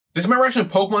This is my reaction to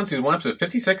Pokemon Season 1, Episode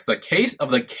 56, The Case of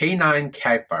the K-9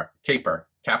 Caper.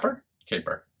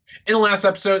 In the last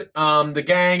episode, the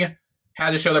gang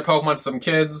had to show their Pokemon to some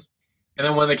kids, and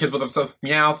then one of the kids with themselves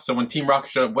Meowth, so when Team Rocket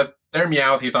showed up with their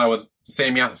Meowth, he thought it was the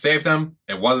same Meowth that saved him.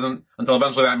 It wasn't, until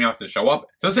eventually that Meowth did show up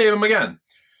to save him again.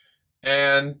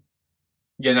 And,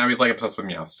 yeah, now he's like obsessed with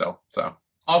Meowth still, so.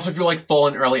 Also, if you like full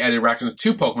and early edited reactions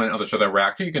to Pokemon and other shows that I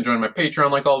react to, you can join my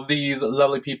Patreon like all these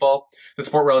lovely people. The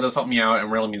support really does help me out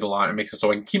and really means a lot. It makes it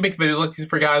so I can keep making videos like these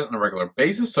for you guys on a regular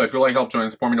basis. So if you'd like help join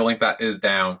and support me, the link that is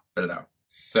down below.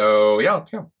 So yeah,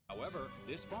 let's go. However,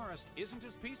 this forest isn't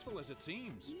as peaceful as it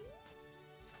seems.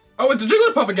 Oh, it's the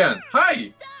Jigglypuff again! Hi!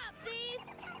 Stop, thief!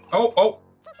 Oh!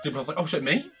 Jigglypuff's like, oh shit,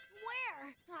 me?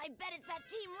 Where? I bet it's that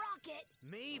Team Rocket.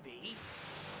 Maybe.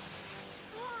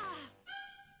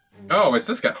 Oh, it's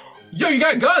this guy. Yo, you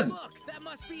got a gun! Look, that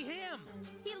must be him.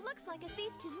 He looks like a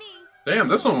thief to me. Damn,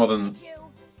 this one wasn't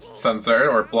censored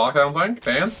or blocked, I don't think.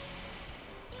 Banned.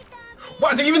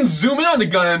 What? They even zoom in on the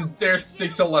gun and they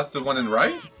still left the one in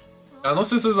right? Unless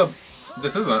this is a...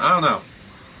 This isn't. I don't know.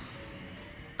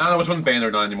 I don't know which one's banned or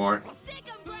not anymore.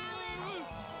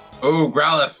 Oh,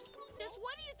 Growlithe.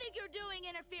 What do you think you're doing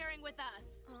interfering with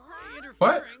us?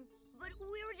 What? But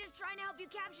we were just trying to help you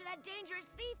capture that dangerous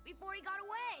thief before he got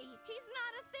away. He's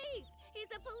not a thief. He's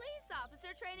a police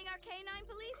officer training our K-9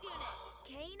 police unit.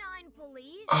 K-9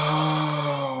 police?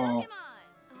 Oh. Come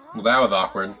on. Well, that was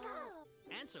awkward.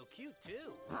 And so cute,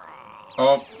 too.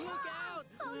 Oh. Look out!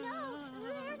 Oh no,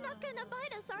 they're not gonna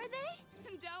bite us, are they?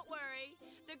 Don't worry.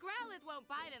 The Growlithe won't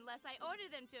bite unless I order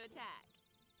them to attack.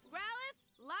 Growlithe,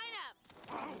 line up.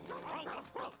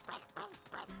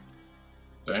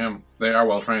 Damn, they are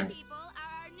well trained. People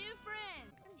are our new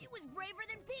friends. It was braver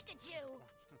than Pikachu.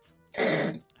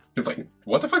 It's like,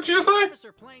 what the fuck did you just say? The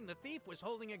officer playing the thief was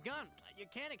holding a gun. You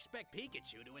can't expect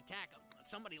Pikachu to attack him.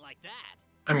 Somebody like that.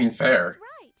 I mean, fair. That's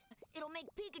right. It'll make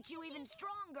Pikachu even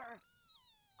stronger.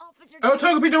 Officer, Oh,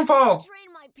 Togepi, don't fall!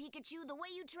 Train my Pikachu the way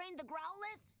you trained the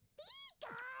Growlithe.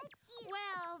 Pikachu.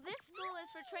 Well, this school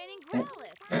is for training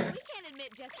Growlithe. We can't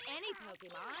admit just any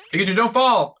Pokemon. Pikachu, don't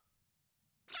fall!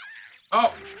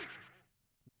 Oh!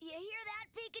 You hear that,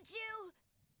 Pikachu?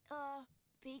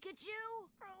 Pikachu?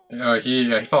 Yeah,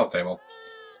 he fell off the table.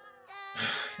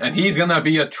 And he's gonna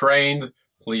be a trained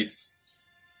police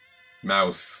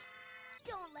mouse.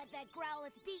 Don't let that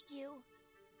Growlithe beat you.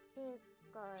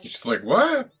 He's just like,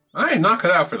 what? I am not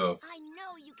cut out for this. I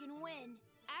know you can win.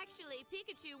 Actually,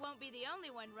 Pikachu won't be the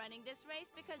only one running this race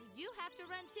because you have to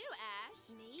run too, Ash.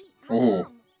 Me? Oh.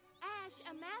 Ash,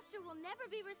 a master will never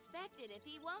be respected if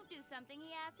he won't do something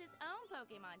he asks his own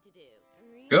Pokemon to do.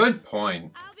 Really? Good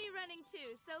point. I'll be running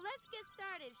too, so let's get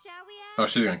started, shall we, Ash? Oh,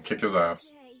 she's gonna kick his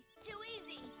ass. Okay. Too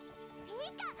easy.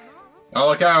 Oh,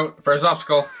 look out. First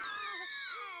obstacle.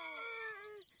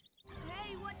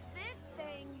 Hey, what's this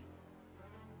thing?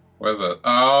 What is it?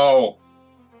 Oh!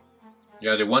 You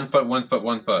gotta do 1 foot, 1 foot,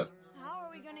 1 foot. How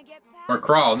are we gonna get past? Or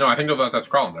crawl. No, I think that's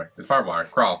crawling there. It's barbed wire.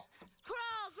 Crawl.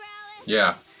 Crawl, Growlithe!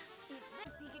 Yeah.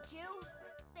 Pikachu?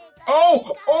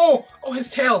 Oh! Oh! Oh,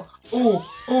 his tail! Ooh!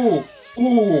 Ooh!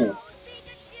 Ooh!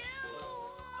 Pikachu!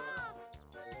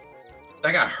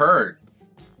 That got hurt.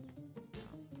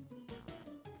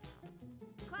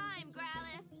 Climb,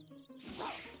 Growlithe!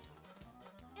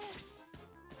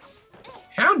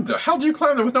 How the hell do you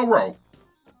climb there with no rope?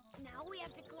 Now we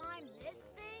have to climb this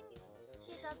thing?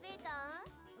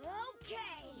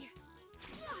 Okay.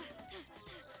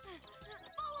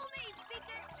 Follow me,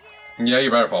 Pikachu! Yeah,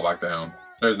 you better fall back down.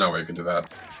 There's no way you can do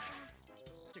that.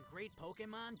 It's a great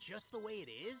Pokemon just the way it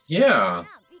is. Yeah. Yeah,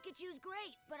 Pikachu's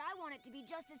great, but I want it to be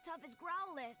just as tough as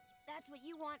Growlithe. That's what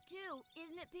you want too,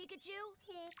 isn't it, Pikachu?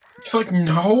 He's like,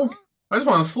 no. I just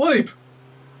want to sleep.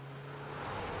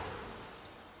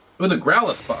 Ooh, the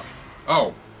Growlithe spot.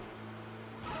 Oh.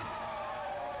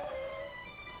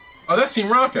 Oh, that's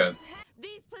Team Rocket.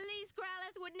 These police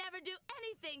Growlithe would never do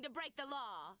anything to break the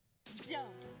law.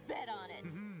 Don't bet on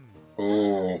it.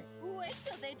 Ooh. Wait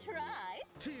till they try.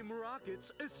 Team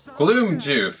Rockets is Gloom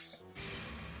juice.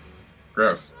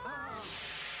 Gross.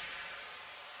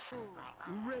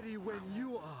 ready when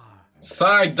you are.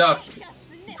 Side duck.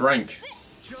 Drink.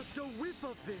 Just a whiff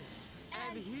of this,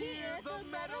 and hear the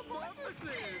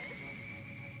metamorphosis.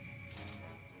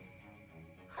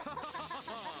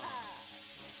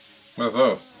 What's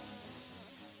this?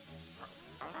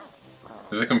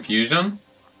 Is it confusion?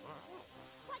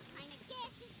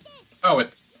 Oh,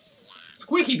 it's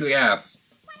squeaky gas.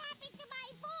 What happened to my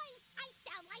voice? I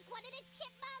sound like one of the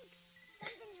chipmunks.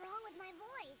 Something's wrong with my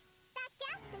voice. That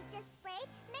gas they just sprayed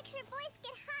makes your voice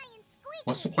get high and squeaky.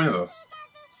 What's the point of this?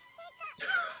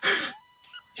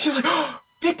 He's like, oh,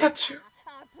 Pikachu.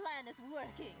 Our plan is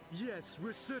working. Yes,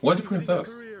 we're certainly What's the point of winning a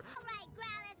this? career. Alright,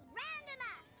 Growlithe, round him up!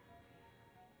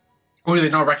 Oh, do they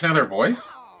not recognize their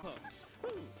voice?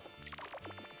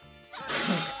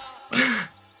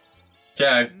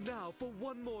 Okay. Now for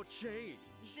one more change.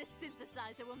 This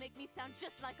synthesizer will make me sound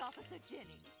just like Officer Jenny.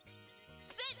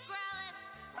 Sit,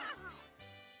 Growlithe.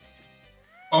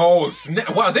 Oh,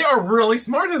 snap. Wow, they are really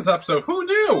smart in this episode. Who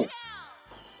knew?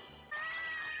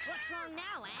 What's wrong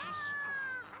now, Ash?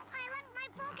 I left my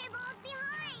Pokeballs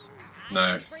behind!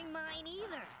 Nice. Bring mine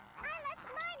either. I left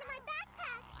mine in my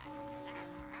backpack.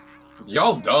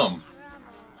 Y'all dumb.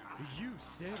 You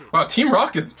said it. Wow, Team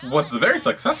Rock was very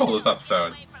successful this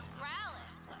episode. Away from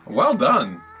Growlithe. Well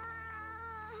done.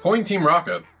 Point Team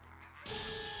Rocket.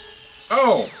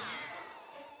 Oh!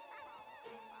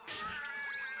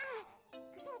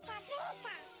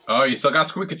 Oh, you still got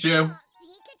Squeakachu. Pikachu?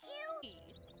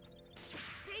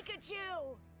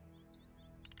 Pikachu!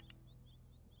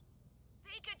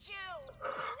 Pikachu!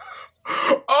 Oh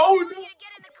I no! want you to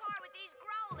get in the car with these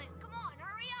Growlithe. Come on,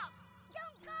 hurry up!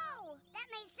 Don't go! That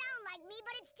may sound like me,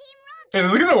 but it's Team Rocket. Hey,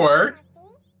 this is gonna work.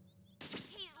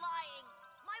 He's lying.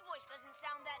 My voice doesn't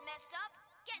sound that messed up.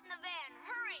 Get in the van,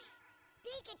 hurry!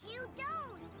 Pikachu,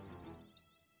 don't!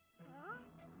 Huh?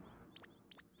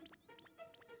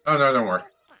 Oh no, don't work.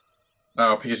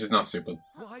 Oh, Pikachu's not stupid.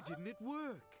 Why didn't it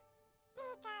work?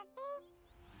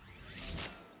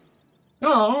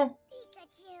 Oh.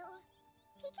 Pikachu.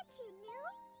 Pikachu knew?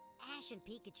 Ash and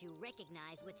Pikachu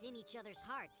recognize what's in each other's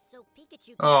hearts, so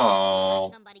Pikachu Aw.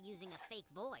 can somebody using a fake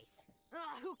voice.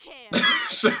 Who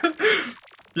cares?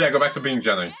 Yeah, go back to being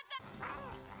Jenny.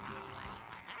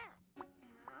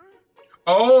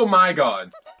 Oh my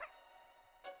god.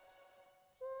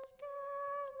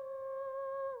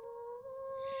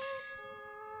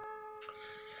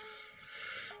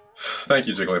 Thank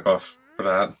you, Jigglypuff, for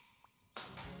that.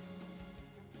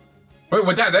 Wait,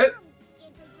 was that it?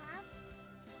 Jigglypuff.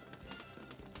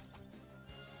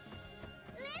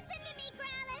 Listen to me,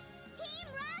 Growlithe. Team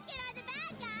Rocket are the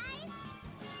bad guys.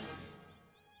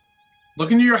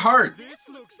 Look into your heart. This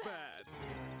looks bad.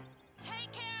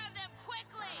 Take care of them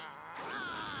quickly.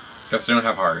 Guess they don't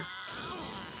have heart.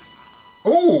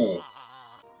 Ooh.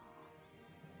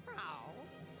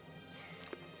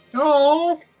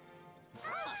 Oh.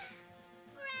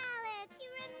 Growlithe, you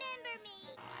remember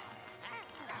me.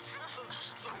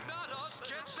 Not us,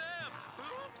 get them.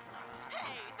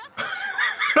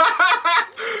 I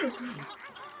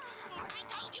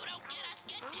told you don't get us,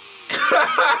 get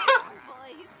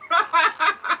Voice.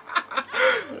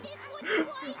 This wouldn't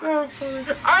work. That was funny.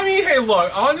 I mean, hey,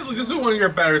 look. Honestly, this was one of your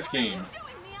better schemes.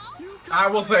 I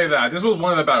will say that. This was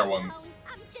one of the better ones.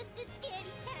 I'm just a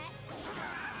scaredy cat.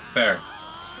 There.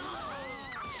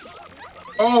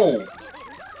 Oh!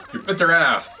 You bit their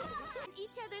ass. In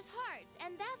each other's hearts,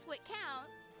 and that's what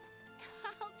counts.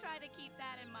 I'll try to keep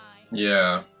that in mind.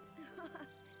 Yeah.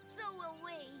 So will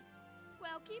we.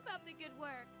 Well, keep up the good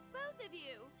work, both of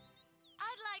you.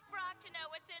 I'd like Brock to know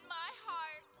what's in my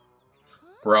heart.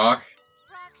 Brock.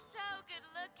 Brock's so good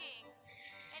looking,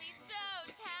 and he's so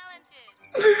talented.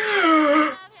 I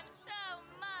love him so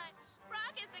much.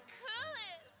 Brock is the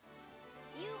coolest.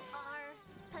 You are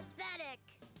pathetic.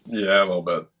 Yeah, a little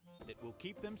bit. That will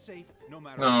keep them safe no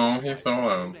matter No, what he's lies so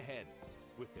alone. ahead.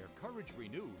 With their courage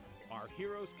renewed, our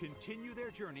heroes continue their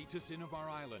journey to Cinnabar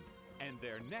Island and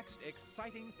their next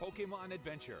exciting Pokemon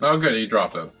adventure. Oh, good. He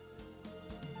dropped it.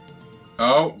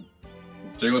 Oh.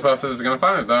 Jigglypuff is gonna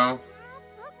find it, though.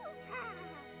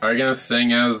 Are you gonna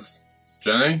sing as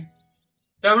Jenny?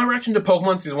 Download reaction to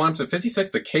Pokemon Season 1, Episode 56,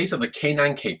 The Case of the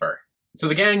K-9 Caper. So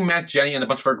the gang met Jenny and a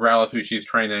bunch of her Growlithe who she's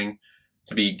training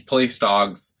to be police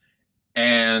dogs.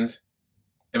 And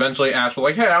eventually Ash was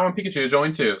like, hey, I want Pikachu to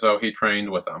join too. So he trained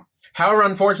with them. However,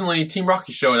 unfortunately, Team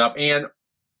Rocky showed up and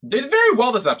did very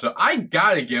well this episode. I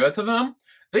gotta give it to them.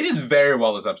 They did very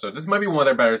well this episode. This might be one of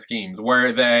their better schemes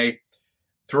where they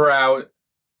threw out,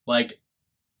 like,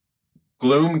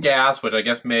 gloom gas, which I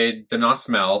guess made them not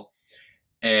smell,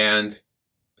 and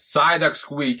Psyduck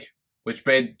squeak, which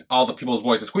made all the people's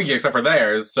voices squeaky except for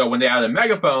theirs. So when they had a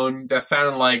megaphone that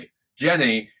sounded like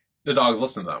Jenny, the dogs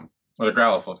listened to them. Or the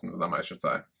Growlithe listened to them, I should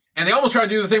say. And they almost tried to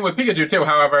do the same with Pikachu too.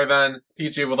 However, then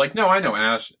Pikachu was like, no, I know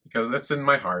Ash, because it's in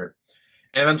my heart.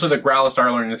 And eventually the Growlithe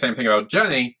started learning the same thing about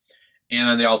Jenny, and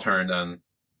then they all turned and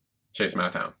chased him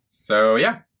out of town. So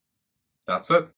yeah, that's it.